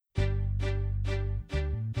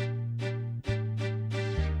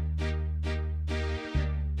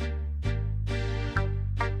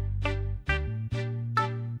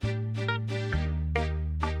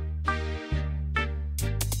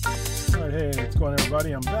What's going on,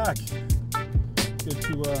 everybody? I'm back. Good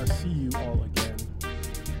to see you all again.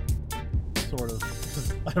 Sort of.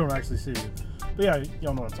 'Cause I don't actually see you. But yeah,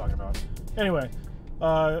 y'all know what I'm talking about. Anyway,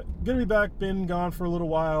 gonna be back. Been gone for a little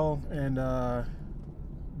while and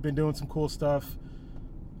been doing some cool stuff.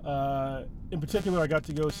 In particular, I got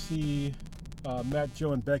to go see Matt,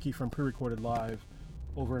 Joe, and Becky from Pre-Recorded Live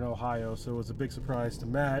over in Ohio. So it was a big surprise to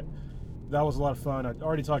Matt. That was a lot of fun. I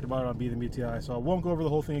already talked about it on Be the BTI, so I won't go over the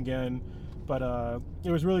whole thing again. But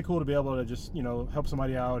it was really cool to be able to just, help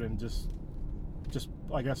somebody out and just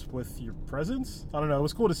I guess with your presence. I don't know. It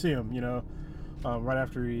was cool to see him, right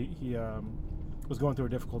after he was going through a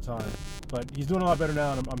difficult time. But he's doing a lot better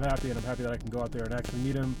now, and I'm happy, and I'm happy that I can go out there and actually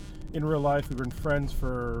meet him in real life. We've been friends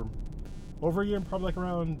for over a year, probably like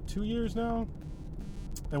around 2 years now,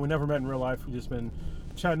 and we never met in real life. We've just been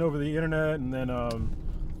chatting over the internet, and then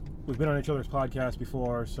we've been on each other's podcasts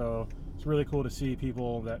before, so it's really cool to see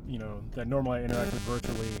people that that normally I interact with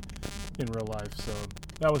virtually in real life. So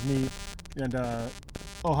that was neat, and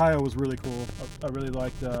Ohio was really cool. I really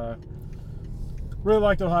liked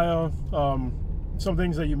Ohio. Some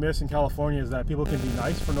things that you miss in California is that people can be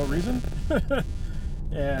nice for no reason.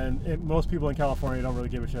 And most people in California don't really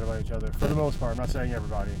give a shit about each other, for the most part. I'm not saying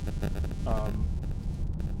everybody.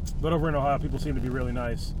 But over in Ohio, people seem to be really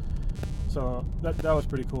nice. So that was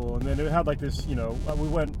pretty cool. And then it had like this, we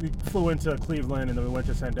flew into Cleveland, and then we went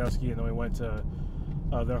to Sandusky, and then we went to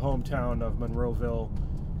their hometown of Monroeville.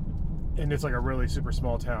 And it's like a really super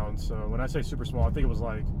small town. So when I say super small, I think it was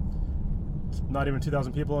like not even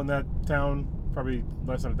 2,000 people in that town, probably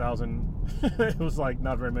less than 1,000. It was like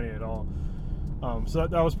not very many at all. So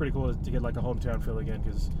that was pretty cool to get like a hometown feel again,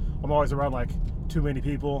 because I'm always around like too many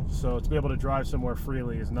people. So to be able to drive somewhere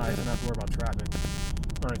freely is nice and not have to worry about traffic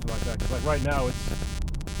or anything like that. Because like right now it's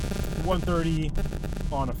 1:30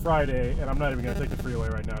 on a Friday, and I'm not even going to take the freeway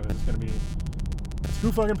right now because it's going to be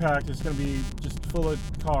too fucking packed. It's going to be just full of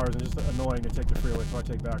cars and just annoying to take the freeway, so I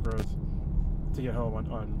take back roads to get home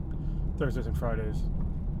on Thursdays and Fridays.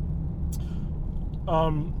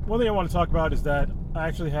 One thing I want to talk about is that I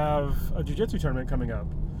actually have a jiu-jitsu tournament coming up.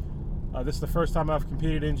 This is the first time I've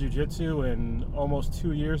competed in jiu-jitsu in almost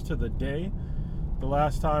 2 years to the day. The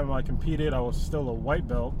last time I competed, I was still a white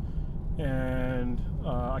belt, and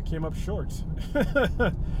I came up short.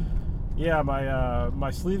 Yeah,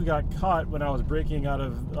 my sleeve got caught when I was breaking out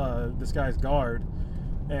of this guy's guard,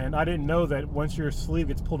 and I didn't know that once your sleeve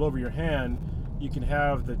gets pulled over your hand, you can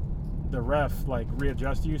have the ref like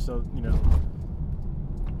readjust you, so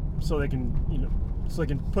so they can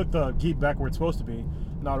put the gi back where it's supposed to be,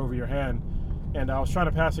 not over your hand. And I was trying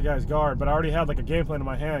to pass the guy's guard, but I already had like a game plan in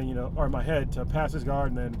my hand, or in my head, to pass his guard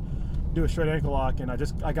and then do a straight ankle lock, and I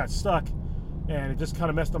got stuck, and it just kind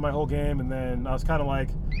of messed up my whole game. And then I was kind of like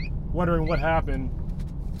wondering what happened,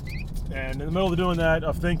 and in the middle of doing that,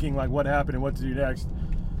 of thinking like what happened and what to do next,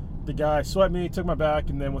 the guy swept me, took my back,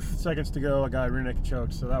 and then with seconds to go, I got rear naked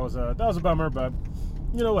choked. So that was a bummer, but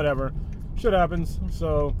whatever, shit happens.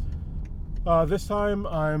 So this time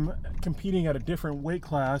I'm competing at a different weight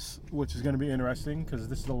class, which is going to be interesting because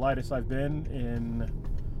this is the lightest I've been in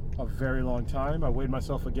a very long time. I weighed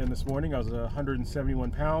myself again this morning. I was 171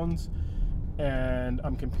 pounds, and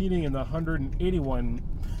I'm competing in the 181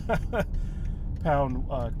 pound,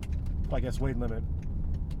 weight limit.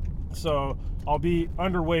 So I'll be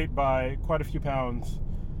underweight by quite a few pounds,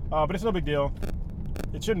 but it's no big deal.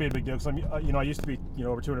 It shouldn't be a big deal because I used to be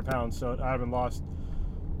over 200 pounds, so I haven't lost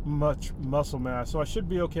much muscle mass, so I should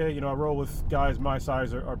be okay. I roll with guys my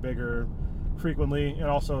size are bigger frequently, and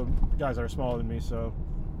also guys that are smaller than me, so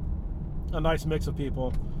a nice mix of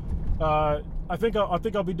people. I think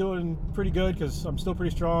I'll be doing pretty good because I'm still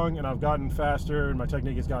pretty strong, and I've gotten faster, and my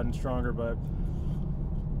technique has gotten stronger. But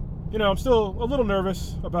I'm still a little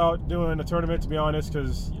nervous about doing a tournament, to be honest,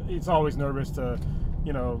 because it's always nervous to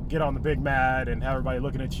get on the big mat and have everybody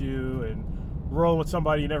looking at you and rolling with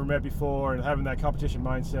somebody you never met before and having that competition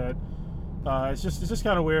mindset. It's just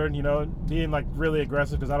kind of weird, being like really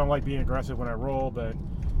aggressive, because I don't like being aggressive when I roll, but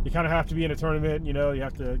you kind of have to be in a tournament. You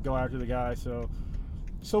have to go after the guy. So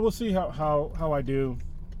we'll see how I do.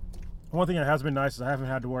 One thing that has been nice is I haven't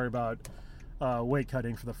had to worry about weight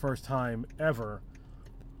cutting for the first time ever.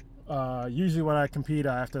 Usually when I compete,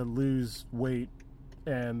 I have to lose weight,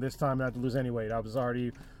 and this time I have to lose any weight.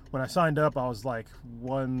 When I signed up, I was like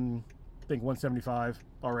 175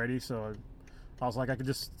 already, so I was like, I could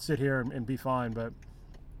just sit here and be fine. But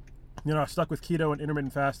I stuck with keto and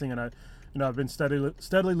intermittent fasting, and I've been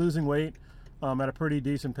steadily losing weight at a pretty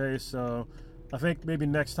decent pace. So I think maybe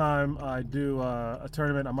next time I do a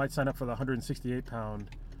tournament, I might sign up for the 168 pound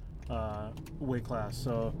weight class.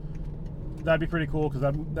 So that'd be pretty cool because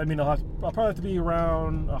that mean I'll probably have to be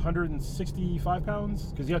around 165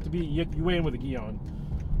 pounds because you weigh in with a gi on,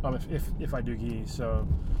 if I do gi. So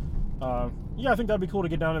yeah, I think that'd be cool to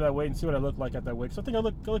get down to that weight and see what I look like at that weight. So I think I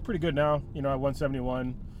look pretty good now. You know, at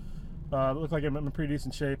 171, look like I'm in pretty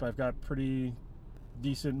decent shape. I've got pretty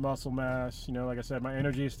decent muscle mass. You know, like I said, my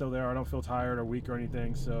energy is still there. I don't feel tired or weak or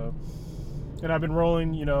anything. So, and I've been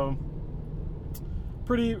rolling, you know,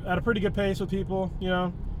 at a pretty good pace with people, you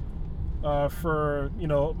know, for, you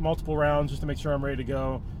know, multiple rounds just to make sure I'm ready to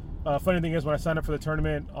go. Funny thing is, when I signed up for the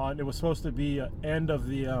tournament, it was supposed to be end of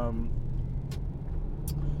the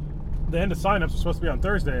end of signups was supposed to be on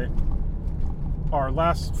Thursday or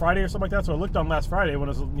last Friday or something like that. So I looked on last Friday when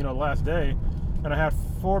it was, you know, the last day, and I had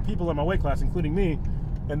 4 people in my weight class, including me.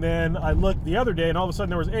 And then I looked the other day, and all of a sudden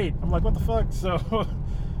there was 8. I'm like, what the fuck? So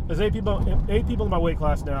there's 8 people in my weight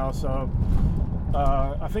class now. So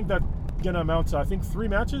I think that's gonna amount to 3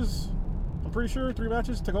 matches. I'm pretty sure 3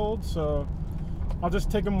 matches to gold. So I'll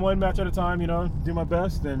just take them one match at a time, you know, do my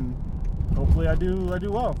best, and hopefully I do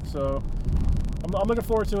well. So I'm looking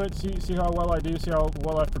forward to it. See how well I do. See how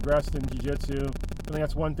well I've progressed in jiu-jitsu. I think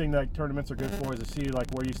that's one thing that tournaments are good for, is to see like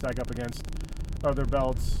where you stack up against other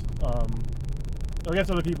belts,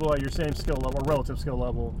 against other people at your same skill level or relative skill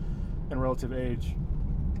level and relative age.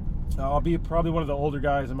 I'll be probably one of the older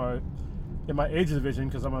guys in my age division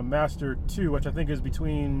because I'm a Master 2, which I think is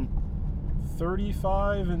between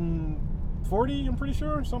 35 and 40. I'm pretty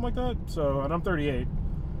sure, something like that. So, and I'm 38.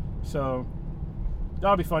 So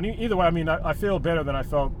that'll be fun. Either way, I mean, I feel better than I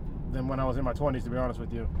felt than when I was in my 20s, to be honest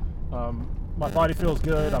with you. My body feels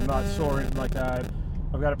good. I'm not sore or anything like that.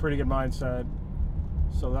 I've got a pretty good mindset.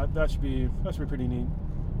 So that should be pretty neat.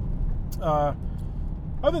 Other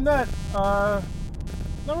than that,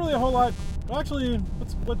 not really a whole lot. Actually,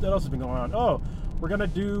 what else has been going on? Oh, we're gonna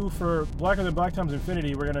do, for Blacker Than Black Times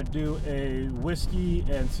Infinity, we're gonna do a whiskey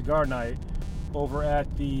and cigar night over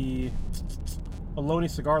at the Ohlone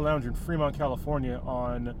Cigar Lounge in Fremont, California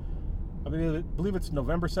on, I believe it's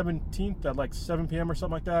November 17th at like 7 p.m. or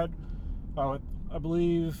something like that. I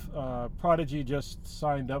believe Prodigy just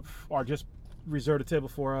signed up, or just reserved a table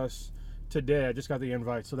for us today. I just got the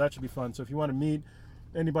invite, so that should be fun. So if you want to meet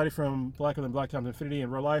anybody from Blacker Than Black Times Infinity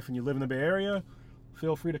in real life and you live in the Bay Area,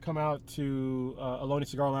 feel free to come out to Ohlone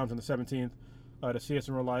Cigar Lounge on the 17th to see us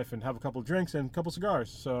in real life and have a couple of drinks and a couple cigars.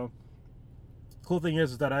 So the cool thing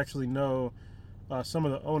is that I actually know some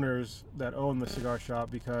of the owners that own the cigar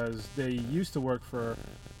shop, because they used to work for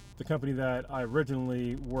the company that I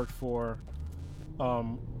originally worked for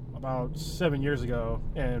about 7 years ago.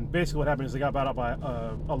 And basically what happened is they got bought out by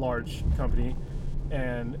a large company,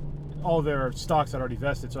 and all their stocks had already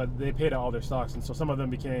vested, so they paid out all their stocks, and so some of them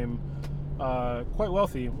became quite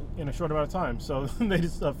wealthy in a short amount of time. So they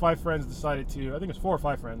just 5 friends decided to, I think it's 4 or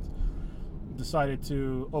 5 friends, decided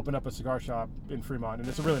to open up a cigar shop in Fremont. And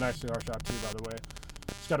it's a really nice cigar shop too, by the way.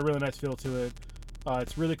 It's got a really nice feel to it.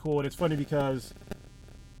 It's really cool, and it's funny because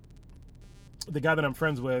the guy that I'm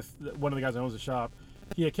friends with, one of the guys that owns the shop,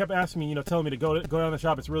 he had kept asking me, you know, telling me to go down to the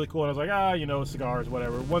shop. It's really cool. And I was like, you know, cigars,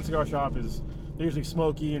 whatever. One cigar shop is, they're usually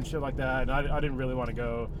smoky and shit like that, and I didn't really want to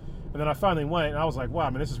go. And then I finally went, and I was like, wow,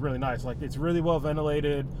 man, this is really nice. Like, it's really well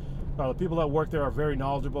ventilated. The people that work there are very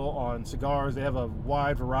knowledgeable on cigars. They have a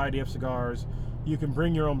wide variety of cigars. You can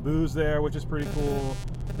bring your own booze there, which is pretty cool.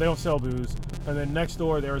 They don't sell booze. And then next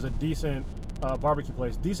door, there is a decent barbecue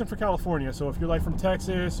place. Decent for California. So if you're like from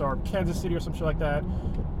Texas or Kansas City or some shit like that,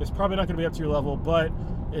 it's probably not going to be up to your level, but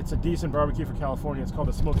it's a decent barbecue for California. It's called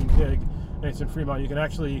the Smoking Pig, and it's in Fremont. You can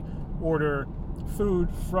actually order food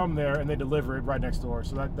from there, and they deliver it right next door.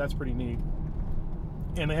 So that's pretty neat.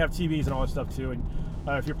 And they have TVs and all that stuff too. And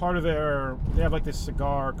if you're part of they have like this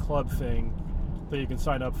cigar club thing that you can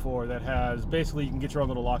sign up for, that has, basically you can get your own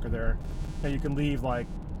little locker there, and you can leave like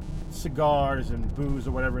cigars and booze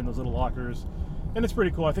or whatever in those little lockers, and it's pretty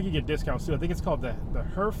cool. I think you get discounts too. I think it's called the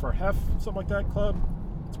Herf or Hef, something like that club.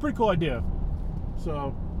 It's a pretty cool idea.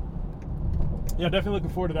 So yeah, definitely looking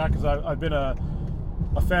forward to that, because I've been a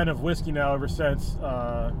fan of whiskey now ever since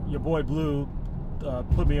your boy Blue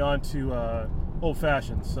put me on to old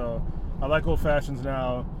fashions. So I like old fashions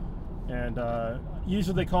now, and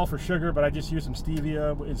usually they call for sugar, but I just use some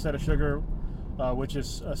stevia instead of sugar, which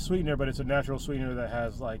is a sweetener, but it's a natural sweetener that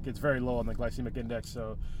has, like, it's very low on the glycemic index,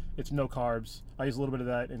 so it's no carbs. I use a little bit of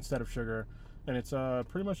that instead of sugar, and it's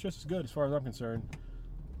pretty much just as good as far as I'm concerned.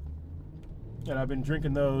 And I've been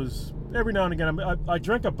drinking those every now and again. I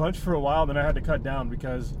drank a bunch for a while, then I had to cut down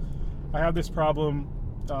because I have this problem,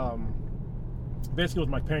 basically with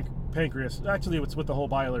my pancreas. Actually, it's with the whole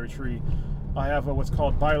biliary tree. I have what's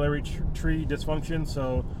called biliary tree dysfunction.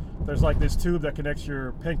 So there's like this tube that connects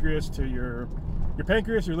your pancreas to your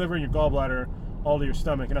pancreas, your liver, and your gallbladder, all to your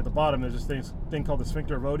stomach. And at the bottom, there's this thing called the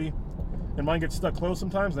sphincter of Oddi. And mine gets stuck closed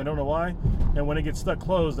sometimes, and I don't know why. And when it gets stuck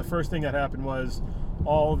closed, the first thing that happened was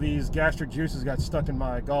all these gastric juices got stuck in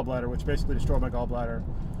my gallbladder, which basically destroyed my gallbladder.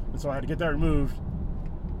 And so I had to get that removed.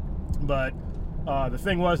 But the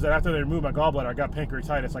thing was that after they removed my gallbladder, I got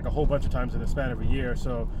pancreatitis like a whole bunch of times in the span of a year.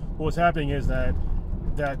 So what was happening is that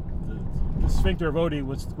the sphincter of Oddi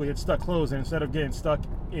we had stuck closed, and instead of getting stuck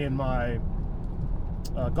in my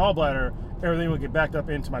gallbladder, everything would get backed up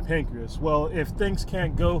into my pancreas. Well, if things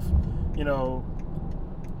can't go,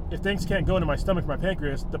 if things can't go into my stomach, my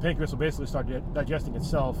pancreas, the pancreas will basically start digesting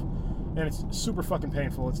itself, and it's super fucking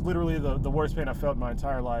painful. It's literally the worst pain I've felt in my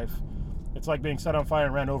entire life. It's like being set on fire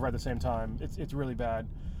and ran over at the same time. It's really bad.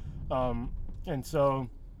 And so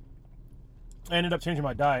I ended up changing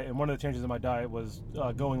my diet, and one of the changes in my diet was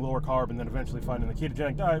going lower carb, and then eventually finding the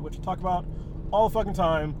ketogenic diet, which I talk about all the fucking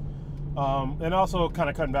time, and also kind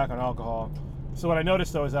of cutting back on alcohol. So what I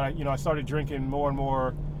noticed though is that I started drinking more and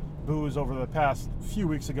more booze over the past few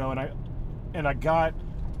weeks ago, and I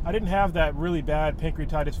didn't have that really bad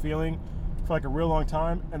pancreatitis feeling for like a real long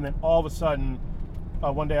time, and then all of a sudden,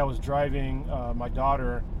 one day I was driving my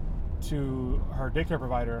daughter to her daycare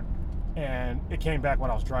provider, and it came back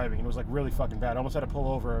when I was driving, and it was like really fucking bad. I almost had to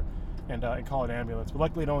pull over and call an ambulance, but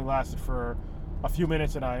luckily it only lasted for a few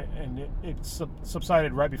minutes, and it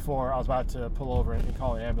subsided right before I was about to pull over and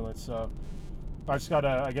call an ambulance. So I just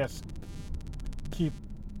gotta, I guess, keep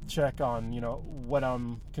check on what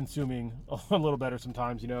I'm consuming a little better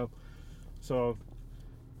sometimes. So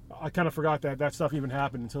I kind of forgot that stuff even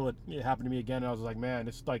happened until it happened to me again, and I was like, man,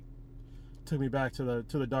 it's like took me back to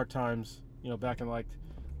the dark times, back in like,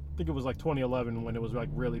 I think it was like 2011, when it was like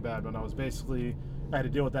really bad, when I had to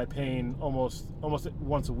deal with that pain almost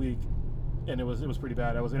once a week, and it was pretty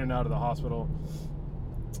bad. I was in and out of the hospital,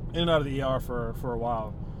 in and out of the ER for a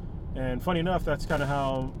while. And funny enough, that's kind of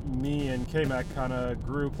how me and K-Mac kind of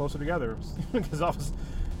grew closer together, because I was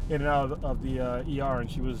in and out of the ER, and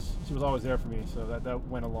she was always there for me. So that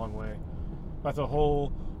went a long way. That's a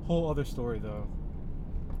whole other story, though.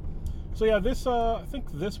 So yeah, I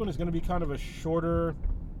think this one is going to be kind of a shorter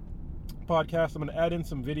podcast. I'm going to add in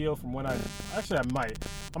some video from when I might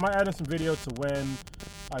add in some video to when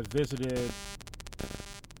I visited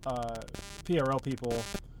PRL people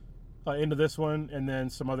into this one, and then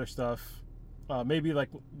some other stuff, maybe like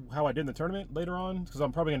how I did in the tournament later on, because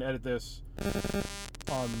I'm probably going to edit this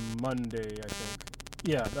on Monday, I think.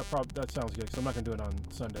 Yeah, that sounds good, because I'm not going to do it on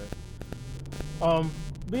Sunday.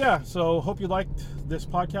 But yeah, so hope you liked this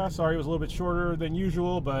podcast. Sorry it was a little bit shorter than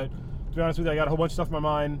usual, but to be honest with you, I got a whole bunch of stuff in my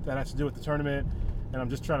mind that has to do with the tournament, and I'm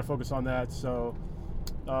just trying to focus on that. So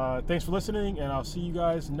thanks for listening, and I'll see you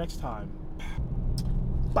guys next time.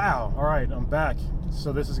 Wow, all right, I'm back.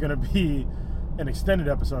 So this is going to be an extended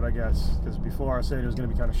episode, I guess, because before I said it was going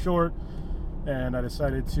to be kind of short, and I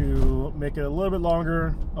decided to make it a little bit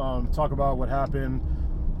longer, talk about what happened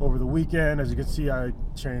over the weekend. As you can see, I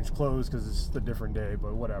changed clothes because it's a different day,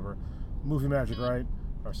 but whatever. Movie magic, right?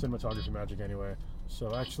 Or cinematography magic, anyway.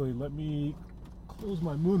 So actually, let me close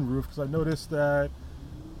my moonroof, because I noticed that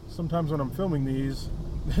sometimes when I'm filming these,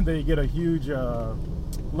 they get a huge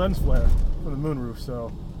lens flare from the moonroof, so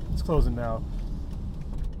it's closing now.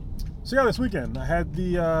 So yeah, this weekend I had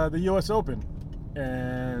the US Open,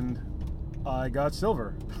 and I got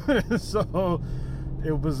silver. So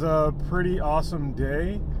it was a pretty awesome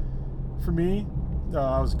day for me.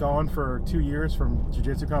 I was gone for 2 years from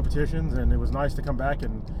jiu-jitsu competitions, and it was nice to come back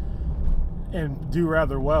and do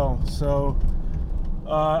rather well. So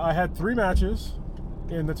I had 3 matches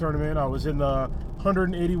in the tournament. I was in the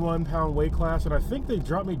 181 pound weight class, and I think they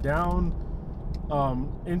dropped me down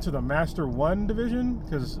into the Master 1 division,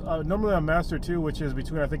 because normally I'm Master 2, which is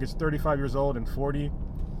between, I think it's 35 years old and 40,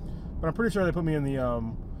 but I'm pretty sure they put me in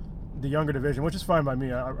the younger division, which is fine by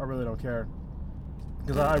me. I really don't care,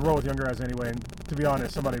 because I roll with younger guys anyway, and to be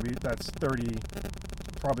honest, somebody that's 30,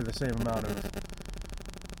 probably the same amount of,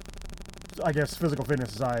 I guess, physical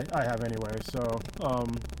fitness as I have anyway. So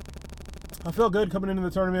I feel good coming into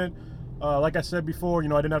the tournament. Like I said before, I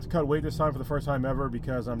didn't have to cut weight this time for the first time ever,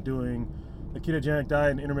 because I'm doing the ketogenic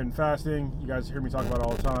diet and intermittent fasting. You guys hear me talk about it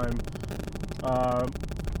all the time.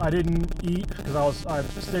 I didn't eat because I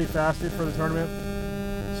stayed fasted for the tournament,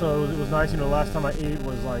 so it was nice. The last time I ate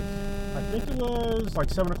was like, I think it was like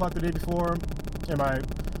 7 o'clock the day before, and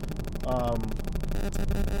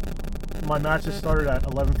my matches started at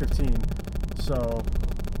 11:15. So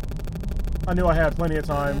I knew I had plenty of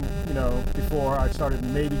time, before I started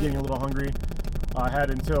maybe getting a little hungry. I had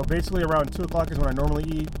until basically around 2 o'clock is when I normally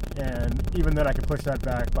eat, and even then I can push that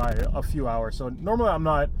back by a few hours. So normally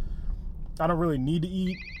I don't really need to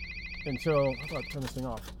eat until, how about I turn this thing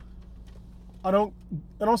off? I don't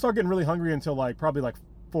start getting really hungry until probably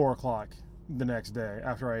 4 o'clock the next day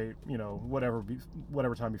after I ate,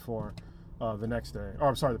 whatever time before the next day. Or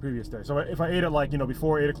I'm sorry, the previous day. So if I ate at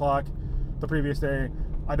before 8 o'clock the previous day,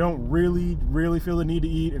 I don't really feel the need to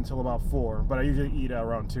eat until about 4. But I usually eat at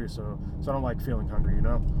around 2, so I don't like feeling hungry,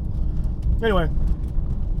 Anyway,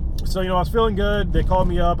 so I was feeling good. They called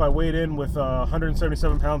me up. I weighed in with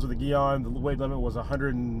 177 pounds with a gi on. The weight limit was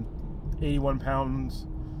 181 pounds,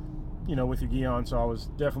 with your gi on. So I was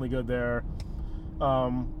definitely good there.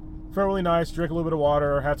 Felt really nice. Drank a little bit of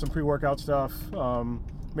water. Had some pre-workout stuff.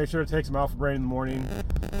 Made sure to take some Alpha Brain in the morning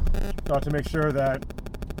to make sure that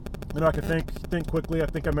I can think quickly. I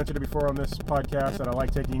think I mentioned it before on this podcast that I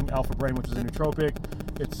like taking Alpha Brain, which is a nootropic.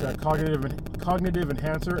 It's a cognitive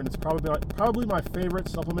enhancer, and it's probably my favorite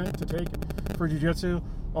supplement to take for jiu-jitsu,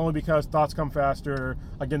 only because thoughts come faster.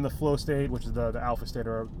 I get in the flow state, which is the alpha state,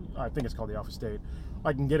 or I think it's called the alpha state.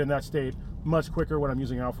 I can get in that state much quicker when I'm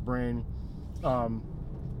using Alpha Brain.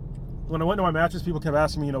 When I went to my matches, people kept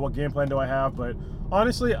asking me, what game plan do I have? But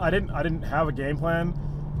honestly, I didn't have a game plan.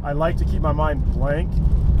 I like to keep my mind blank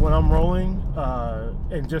when I'm rolling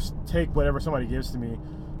and just take whatever somebody gives to me.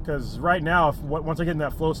 Because right now, once I get in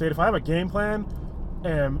that flow state, if I have a game plan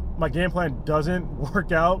and my game plan doesn't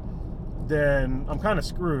work out, then I'm kind of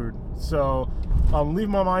screwed. So leave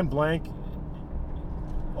my mind blank.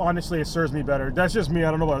 Honestly, it serves me better. That's just me. I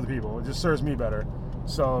don't know about other people. It just serves me better.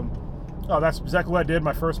 So that's exactly what I did.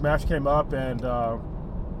 My first match came up, and I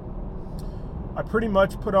pretty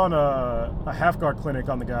much put on a half guard clinic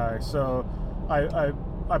on the guy. So I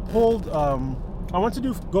pulled. I went to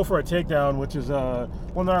go for a takedown, which is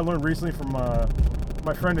one that I learned recently from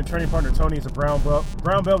my friend and training partner Tony. He's a brown belt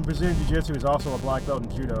in Brazilian Jiu-Jitsu. He's also a black belt in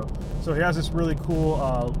Judo. So he has this really cool.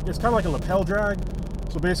 It's kind of like a lapel drag.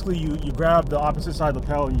 So basically, you grab the opposite side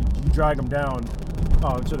lapel and you drag them down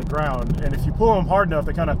to the ground. And if you pull them hard enough,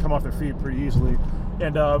 they kind of come off their feet pretty easily.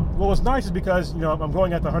 And what was nice is because I'm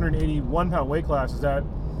going at the 181-pound weight class, is that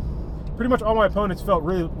pretty much all my opponents felt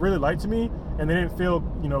really, really light to me, and they didn't feel,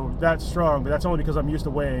 that strong. But that's only because I'm used to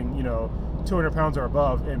weighing, 200 pounds or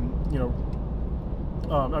above, and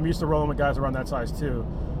I'm used to rolling with guys around that size too.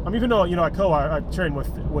 Even though at Koa I train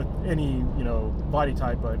with any body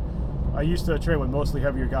type, but I used to train with mostly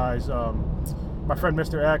heavier guys. My friend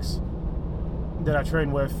Mr. X that I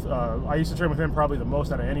train with, I used to train with him probably the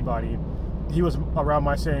most out of anybody. He was around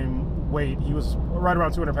my same weight. He was right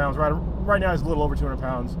around 200 pounds. Right now he's a little over 200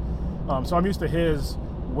 pounds. So I'm used to his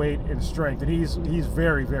weight and strength, and he's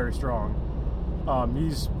very, very strong.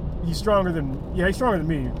 He's stronger than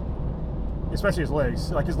me, especially his legs.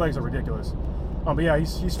 His legs are ridiculous. But yeah,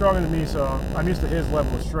 he's stronger than me, so I'm used to his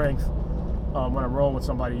level of strength when I'm rolling with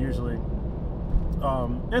somebody usually.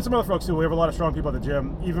 And some other folks too. We have a lot of strong people at the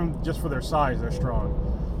gym, even just for their size, they're strong.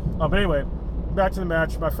 But anyway, back to the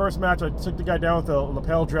match. My first match, I took the guy down with a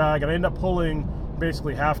lapel drag, and I ended up pulling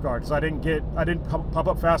basically half guard because I didn't pop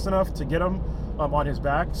up fast enough to get him on his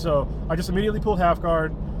back. So I just immediately pulled half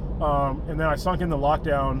guard, and then I sunk in the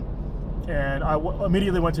lockdown, and I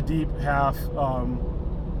immediately went to deep half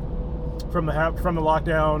from the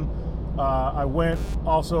lockdown. I went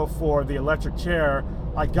also for the electric chair.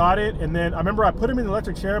 I got it, and then I remember I put him in the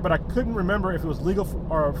electric chair, but I couldn't remember if it was legal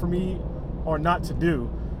for me or not to do.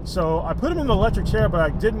 So I put him in the electric chair, but I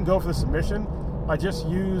didn't go for the submission. I just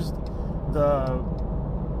used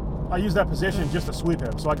that position just to sweep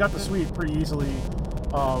him. So I got the sweep pretty easily.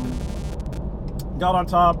 Got on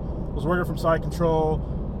top, was working from side control.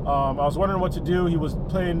 I was wondering what to do. He was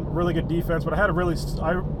playing really good defense, but I had a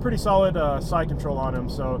pretty solid side control on him,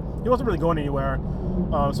 so he wasn't really going anywhere.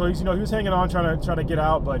 So he was hanging on, trying to get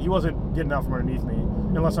out, but he wasn't getting out from underneath me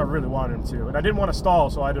unless I really wanted him to. And I didn't want to stall,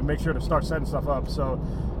 so I had to make sure to start setting stuff up. So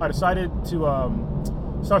I decided to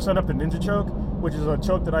start setting up the ninja choke, which is a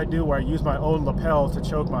choke that I do where I use my own lapel to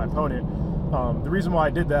choke my opponent. The reason why I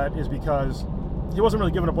did that is because he wasn't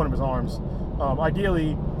really giving up one of his arms.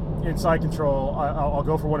 Ideally, in side control, I'll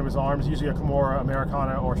go for one of his arms, usually a Kimura,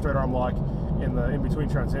 Americana, or straight arm lock in the in-between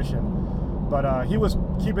transition. But he was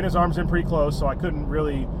keeping his arms in pretty close, so I couldn't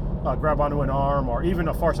really grab onto an arm, or even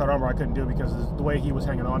a far side armbar I couldn't do because of the way he was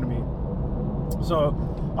hanging on to me. So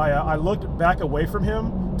I looked back away from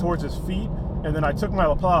him towards his feet, and then I took my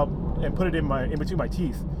lapel and put it in between my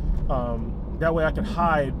teeth. That way I could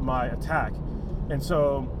hide my attack. And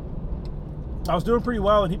so I was doing pretty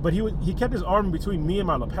well, but he kept his arm between me and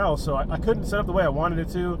my lapel, so I couldn't set up the way I wanted it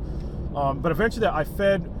to. But eventually I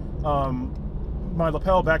fed my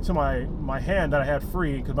lapel back to my hand that I had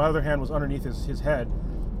free, because my other hand was underneath his head.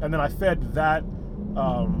 and then I fed that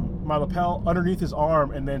my lapel underneath his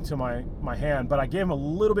arm and then to my hand. But I gave him a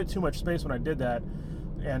little bit too much space when I did that,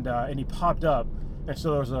 and he popped up, and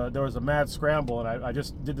so there was a mad scramble, and I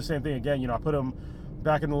just did the same thing again. I put him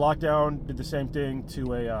back in the lockdown, did the same thing to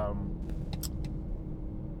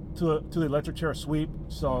the electric chair sweep,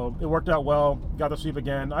 so it worked out well. Got the sweep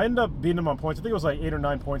again. I ended up beating him on points. I think it was like 8 or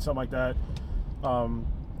 9 points, something like that.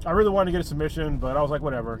 I really wanted to get a submission, but I was like,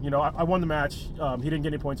 whatever. I won the match. He didn't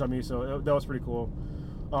get any points on me, so that was pretty cool.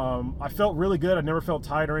 I felt really good. I never felt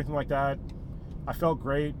tired or anything like that. I felt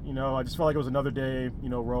great. I just felt like it was another day,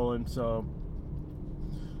 rolling. So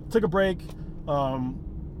took a break.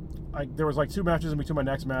 There was like 2 matches in between my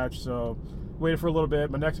next match, so waited for a little bit.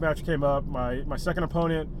 My next match came up. My second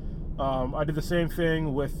opponent, I did the same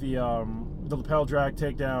thing with the lapel drag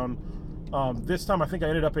takedown. This time I think I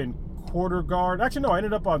ended up in quarter guard. Actually, no, I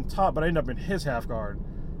ended up on top, but I ended up in his half guard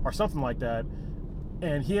or something like that.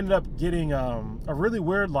 And he ended up getting a really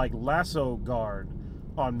weird like lasso guard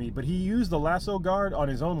on me, but he used the lasso guard on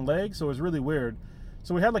his own leg, so it was really weird.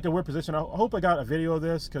 So we had like a weird position. I hope I got a video of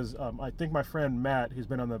this, because I think my friend Matt, who's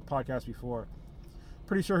been on the podcast before,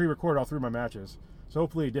 pretty sure he recorded all 3 of my matches. So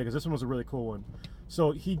hopefully he did, because this one was a really cool one.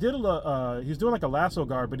 So he did he was doing like a lasso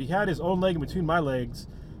guard, but he had his own leg in between my legs,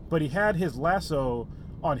 but he had his lasso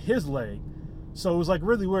on his leg. So it was like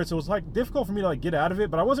really weird. So it was like difficult for me to like get out of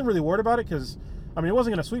it, but I wasn't really worried about it, because it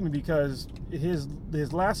wasn't going to sweep me, because his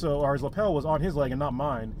lasso or his lapel was on his leg and not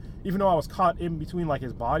mine, even though I was caught in between like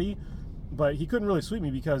his body. But he couldn't really sweep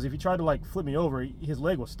me, because if he tried to like flip me over, his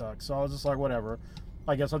leg was stuck. So I was just like, whatever,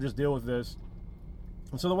 I guess I'll just deal with this.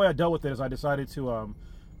 And so the way I dealt with it is I decided to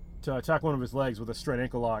attack one of his legs with a straight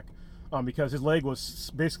ankle lock, because his leg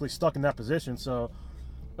was basically stuck in that position. So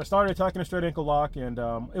I started attacking a straight ankle lock, and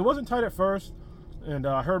it wasn't tight at first. And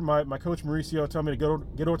I heard my coach Mauricio tell me to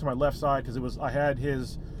get over to my left side, because I had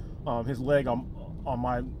his leg on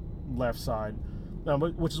my left side,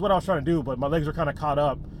 which is what I was trying to do. But my legs were kind of caught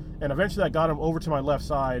up, and eventually I got him over to my left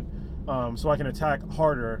side, so I can attack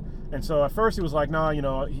harder. And so at first he was like, nah,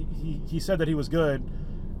 he said that he was good.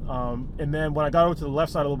 And then when I got over to the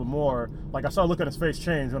left side a little bit more, like I saw a look on his face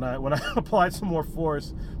change when I applied some more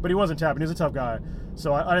force. But he wasn't tapping. He's a tough guy,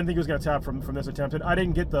 so I didn't think he was going to tap from this attempt. And I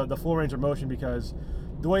didn't get the full range of motion, because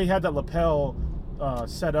the way he had that lapel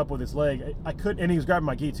set up with his leg, I couldn't. And he was grabbing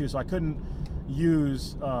my gi too, so I couldn't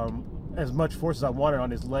use as much force as I wanted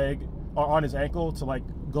on his leg or on his ankle to like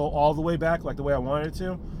go all the way back like the way I wanted it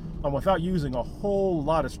to, without using a whole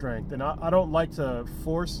lot of strength. And I don't like to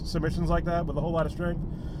force submissions like that with a whole lot of strength.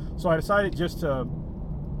 So I decided just to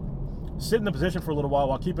sit in the position for a little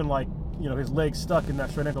while keeping like, his legs stuck in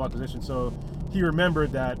that straight ankle lock position. So he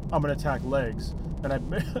remembered that I'm going to attack legs.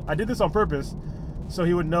 And I did this on purpose, so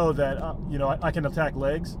he would know that, I can attack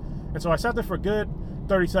legs. And so I sat there for a good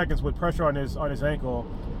 30 seconds with pressure on his ankle.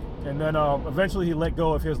 And then eventually he let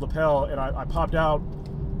go of his lapel, and I popped out,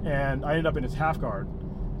 and I ended up in his half guard.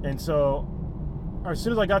 And so as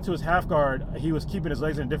soon as I got to his half guard, he was keeping his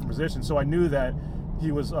legs in a different position. So I knew that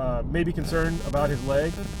he was maybe concerned about his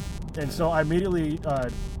leg. And so I immediately,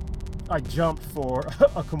 I jumped for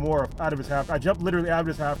a Kimura out of his half. I jumped literally out of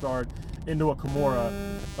his half guard into a Kimura,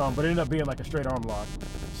 but it ended up being like a straight arm lock.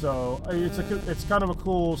 So it's kind of a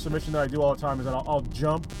cool submission that I do all the time, is that I'll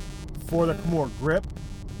jump for the Kimura grip,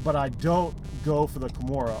 but I don't go for the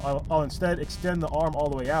Kimura. I'll instead extend the arm all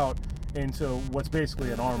the way out into what's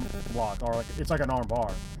basically an arm lock, or it's like an arm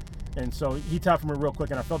bar. And so he tapped me real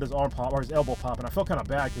quick, and I felt his arm pop, or his elbow pop, and I felt kind of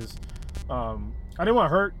bad, because I didn't want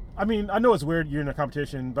to hurt. I know it's weird, you're in a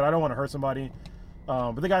competition, but I don't want to hurt somebody.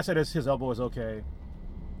 But the guy said his elbow was okay.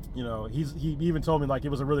 He even told me like it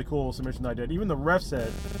was a really cool submission I did. Even the ref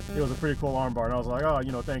said it was a pretty cool arm bar, and I was like,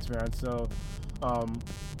 oh, thanks, man. So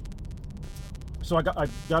so I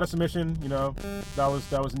got a submission. That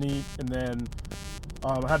was neat. And then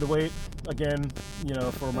I had to wait again,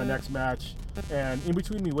 for my next match. And in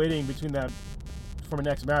between me waiting between that for my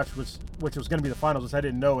next match, which was going to be the finals, which I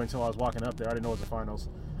didn't know until I was walking up there. I didn't know it was the finals.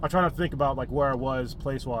 I try not to think about like where I was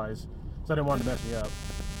place wise, so I didn't want to mess me up.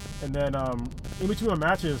 And then in between my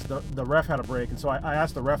matches, the ref had a break, and so I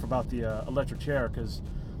asked the ref about the electric chair, because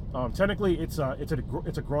technically it's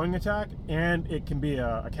a groin attack, and it can be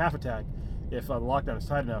a calf attack if the lockdown is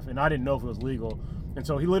tight enough. And I didn't know if it was legal, and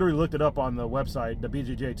so he literally looked it up on the website, the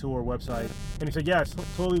BJJ Tour website, and he said, yeah, it's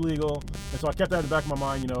totally legal. And so I kept that in the back of my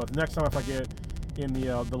mind, the next time if I get in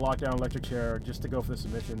the lockdown electric chair, just to go for the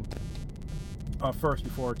submission first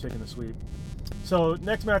before taking the sweep. So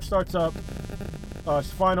next match starts up. It's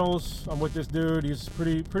finals. I'm with this dude. He's a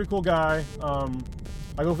pretty cool guy.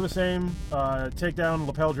 I go for the same takedown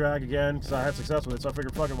lapel drag again, because I had success with it, so I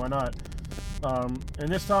figured, fuck it, why not? And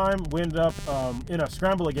this time we ended up in a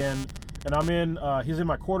scramble again, and he's in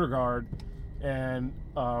my quarter guard, and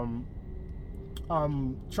I'm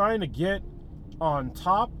trying to get on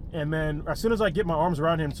top, and then as soon as I get my arms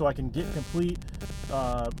around him so I can complete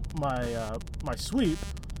my sweep,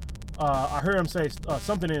 I heard him say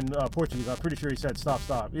something in Portuguese. I'm pretty sure he said stop.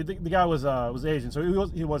 The guy was Asian, so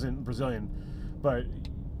he wasn't Brazilian, but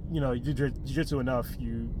you know, you do jiu-jitsu enough,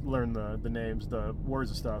 you learn the names, the words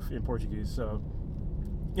and stuff in Portuguese. So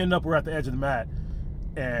ended up we're at the edge of the mat,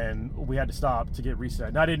 and we had to stop to get reset.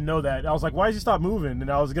 And I didn't know that. I was like, why did you stop moving?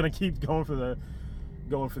 And I was gonna keep going for the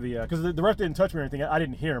because the ref didn't touch me or anything. I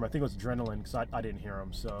didn't hear him. I think it was adrenaline because I didn't hear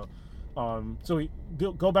him. So so we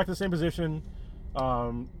go back to the same position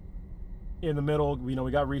in the middle. You know,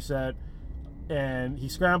 we got reset, and he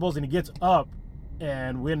scrambles and he gets up,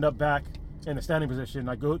 and we end up back in the standing position.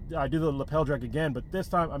 I do the lapel drag again, but this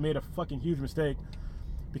time I made a fucking huge mistake,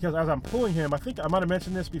 because as I'm pulling him, I think I might have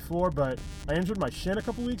mentioned this before, but I injured my shin a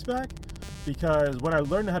couple weeks back, because when I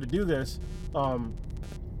learned how to do this,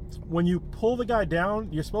 when you pull the guy down,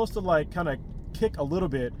 you're supposed to like kind of kick a little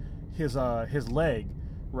bit his leg,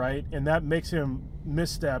 right? And that makes him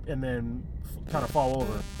misstep and then kind of fall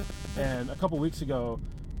over. And a couple weeks ago,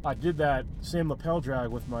 I did that same lapel drag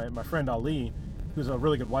with my friend Ali, who's a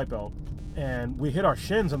really good white belt. And we hit our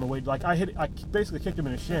shins on the way. Like I basically kicked him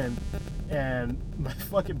in his shin, and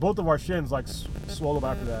both of our shins like swelled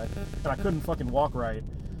up after that, and I couldn't fucking walk right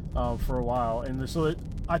for a while. And so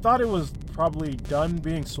I thought it was probably done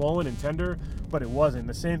being swollen and tender, but it wasn't.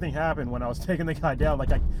 The same thing happened when I was taking the guy down.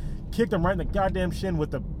 Like I kicked him right in the goddamn shin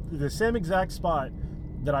with the same exact spot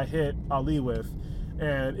that I hit Ali with,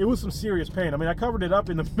 and it was some serious pain. I mean, I covered it up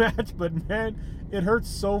in the match, but man, it hurts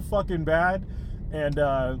so fucking bad. And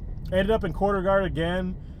ended up in quarter guard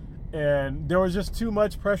again, and there was just too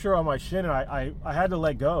much pressure on my shin, and I had to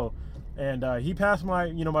let go. And he passed my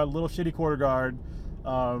little shitty quarter guard.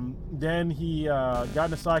 Then he got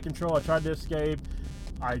into side control. I tried to escape.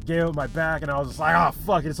 I gave him my back, and I was just like, oh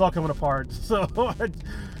fuck it, it's all coming apart. So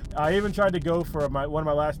I even tried to go for one of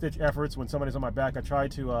my last ditch efforts when somebody's on my back. I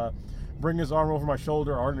tried to bring his arm over my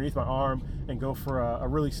shoulder or underneath my arm and go for a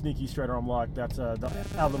really sneaky straight arm lock. That's the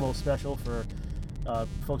Alamo special for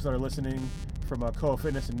folks that are listening from Koa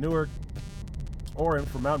Fitness in Newark or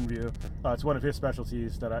from Mountain View. It's one of his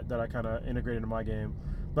specialties that I kind of integrated into my game.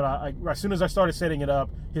 But as soon as I started setting it up,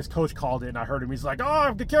 his coach called it, and I heard him. He's like,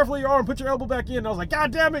 "Oh, be careful of your arm. Put your elbow back in." And I was like,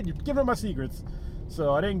 "God damn it! You're giving up my secrets."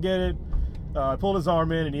 So I didn't get it. I pulled his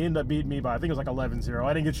arm in, and he ended up beating me by, I think it was like 11-0.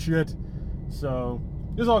 I didn't get shit. So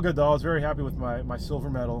it was all good, though. I was very happy with my silver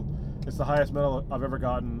medal. It's the highest medal I've ever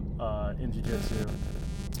gotten in jiu-jitsu.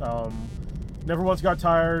 Never once got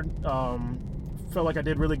tired. Felt like I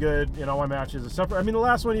did really good in all my matches. Except for, I mean, the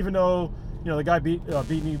last one, even though the guy beat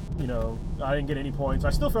me, I didn't get any points, I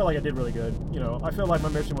still felt like I did really good. I felt like my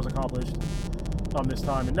mission was accomplished this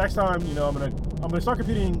time. And next time, I'm gonna start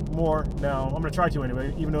competing more now. I'm gonna try to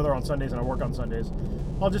anyway, even though they're on Sundays and I work on Sundays.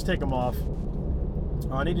 I'll just take them off.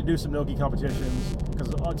 I need to do some no-gi competitions, because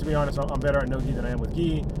to be honest, I'm better at no-gi than I am with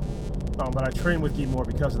gi. But I train with gi more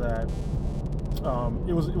because of that.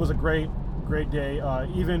 It was a great day.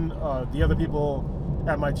 Even the other people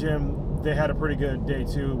at my gym, they had a pretty good day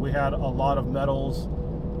too. We had a lot of medals.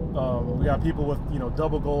 We got people with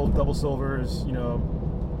double gold, double silvers.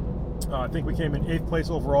 I think we came in 8th place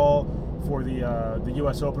overall for the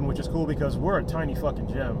U.S. Open, which is cool because we're a tiny fucking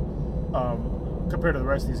gym compared to the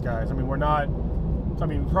rest of these guys. I mean, we're not. I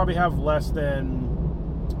mean, we probably have less than.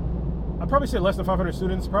 I'd probably say less than 500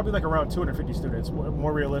 students. Probably like around 250 students.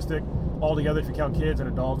 More realistic altogether if you count kids and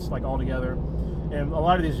adults, like all together. And a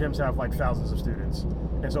lot of these gyms have like thousands of students.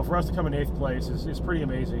 And so for us to come in 8th place is pretty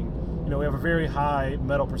amazing. We have a very high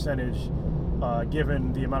medal percentage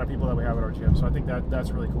given the amount of people that we have at our gym. So I think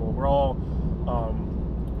that's really cool. We're all,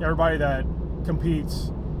 everybody that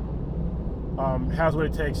competes has what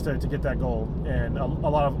it takes to get that gold. And a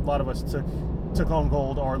lot of us took home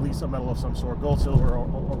gold, or at least a medal of some sort, gold, silver,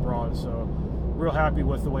 or bronze. So real happy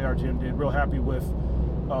with the way our gym did. Real happy with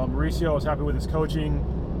Mauricio. I was happy with his coaching.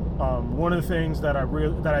 One of the things that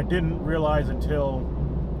I didn't realize until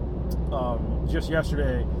just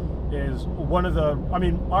yesterday is I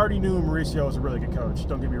already knew Mauricio was a really good coach,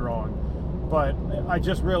 don't get me wrong, but I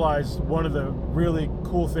just realized one of the really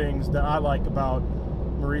cool things that I like about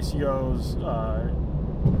Mauricio's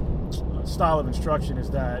style of instruction is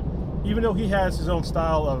that even though he has his own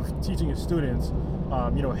style of teaching his students,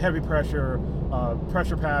 heavy pressure,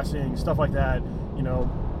 pressure passing, stuff like that,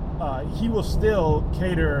 he will still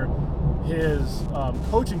cater his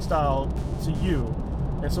coaching style to you.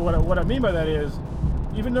 And so what I mean by that is,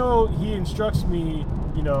 even though he instructs me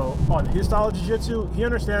you know, on his style of jiu-jitsu, he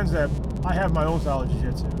understands that I have my own style of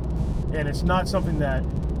jiu-jitsu, and it's not something that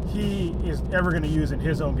he is ever going to use in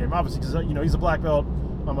his own game. Obviously, because, you know, he's a black belt,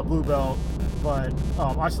 I'm a blue belt, but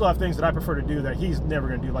I still have things that I prefer to do that he's never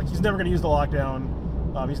going to do. Like, he's never going to use the lockdown.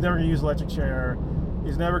 He's never going to use electric chair.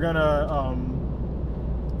 He's never going to,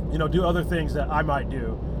 you know, do other things that I might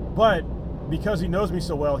do. But because he knows me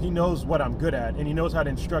so well, he knows what I'm good at, and he knows how to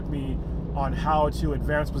instruct me on how to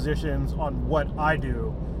advance positions, on what I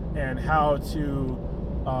do, and how to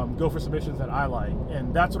go for submissions that I like.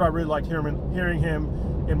 And that's what I really liked hearing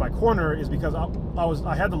him in my corner, is because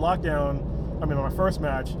I had the lockdown, I mean, on my first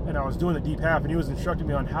match, and I was doing the deep half, and he was instructing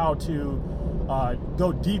me on how to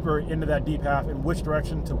go deeper into that deep half and which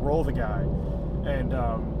direction to roll the guy.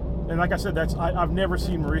 And like I said, I've never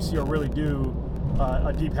seen Mauricio really do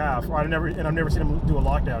a deep half, or I've never seen him do a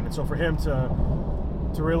lockdown. And so for him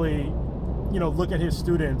to really, you know, look at his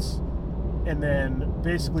students and then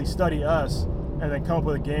basically study us and then come up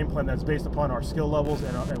with a game plan that's based upon our skill levels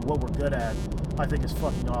and what we're good at, I think is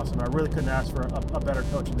fucking awesome. I really couldn't ask for a better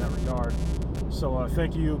coach in that regard. So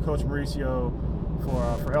thank you, Coach Mauricio,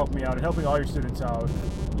 for helping me out and helping all your students out,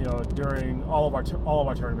 you know, during all of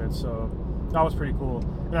our tournaments. So that was pretty cool.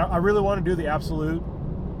 And I really want to do the absolute,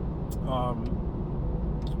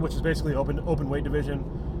 which is basically open weight division.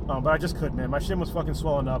 But I just couldn't, man. My shin was fucking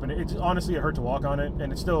swollen up, and it honestly, it hurt to walk on it,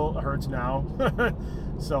 and it still hurts now.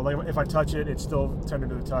 So like, if I touch it, it's still tender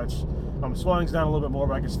to the touch. Swelling's down a little bit more,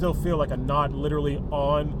 but I can still feel like a knot literally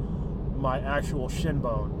on my actual shin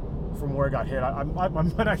bone from where it got hit. I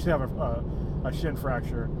might actually have a shin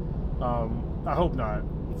fracture. I hope not.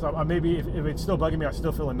 So maybe if it's still bugging me, I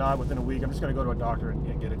still feel a knot within a week, I'm just going to go to a doctor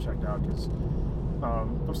and get it checked out, because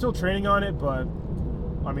I'm still training on it, but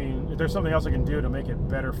I mean, if there's something else I can do to make it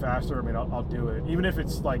better, faster, I mean, I'll do it. Even if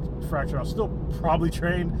it's like fractured, I'll still probably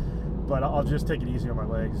train, but I'll just take it easy on my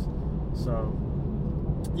legs. So,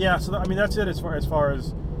 yeah, so I mean, that's it as far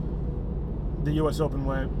as the U.S. Open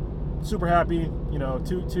went. Super happy, you know,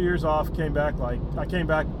 two years off, came back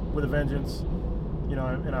with a vengeance, you know,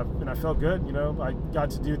 and I felt good, you know. I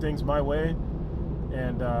got to do things my way,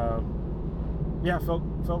 and yeah, felt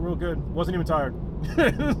real good. Wasn't even tired.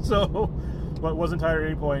 So, but wasn't tired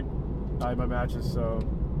at any point in my matches, so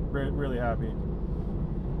really happy.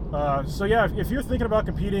 So yeah, if you're thinking about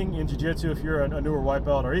competing in jiu-jitsu, if you're a newer white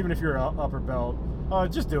belt, or even if you're an upper belt,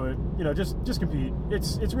 just do it. You know, just compete.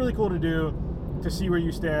 It's really cool to do, to see where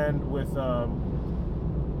you stand with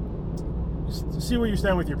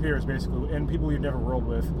your peers, basically, and people you've never rolled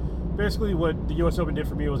with. Basically, what the U.S. Open did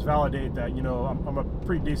for me was validate that, you know, I'm a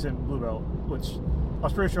pretty decent blue belt, which I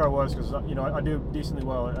was pretty sure I was, because, you know, I do decently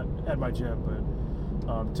well at my gym.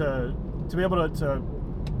 But to be able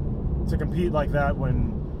to compete like that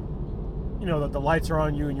when, you know, the lights are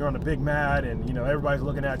on you and you're on a big mat and, you know, everybody's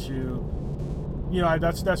looking at you, you know,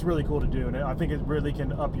 that's really cool to do, and I think it really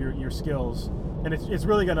can up your skills, and it's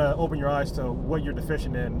really going to open your eyes to what you're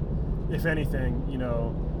deficient in, if anything, you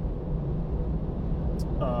know,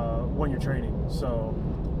 when you're training. So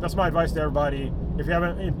that's my advice to everybody. If you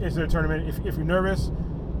haven't entered a tournament, if you're nervous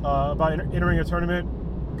about entering a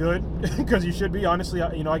tournament, good, because you should be. Honestly,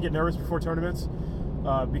 you know, I get nervous before tournaments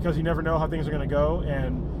because you never know how things are going to go,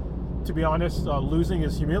 and to be honest, losing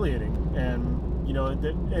is humiliating, and, you know,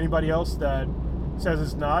 anybody else that says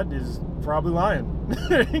it's not is probably lying,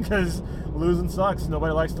 because losing sucks.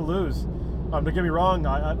 Nobody likes to lose. Don't get me wrong,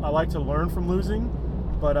 I like to learn from losing,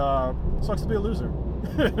 but it sucks to be a loser.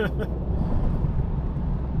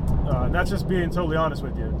 And that's just being totally honest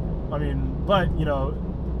with you. I mean, but, you know,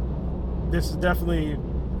 this is definitely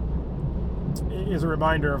is a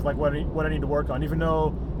reminder of like what I need to work on. Even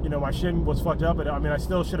though, you know, my shin was fucked up, but I mean, I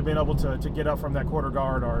still should have been able to get up from that quarter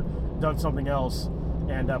guard or done something else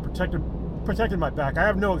and protected my back. I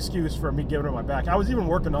have no excuse for me giving up my back. I was even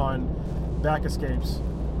working on back escapes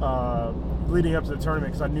leading up to the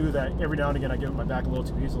tournament, because I knew that every now and again I give up my back a little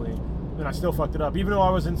too easily, and I still fucked it up. Even though I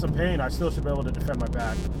was in some pain, I still should be able to defend my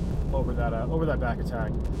back over that back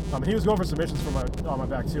attack. He was going for submissions on my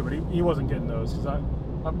back too, but he wasn't getting those, because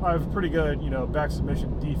I have pretty good, you know, back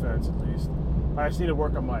submission defense at least. I just need to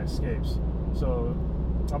work on my escapes, so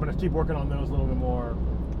I'm gonna keep working on those a little bit more,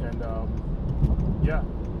 and yeah.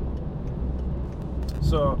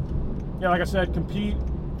 So yeah, like I said, compete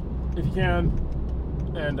if you can,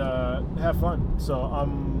 and have fun. So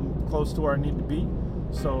I'm close to where I need to be.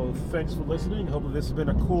 So thanks for listening. Hopefully this has been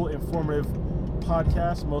a cool, informative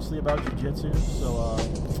podcast, mostly about jiu-jitsu. So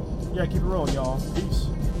yeah, keep it rolling, y'all. Peace.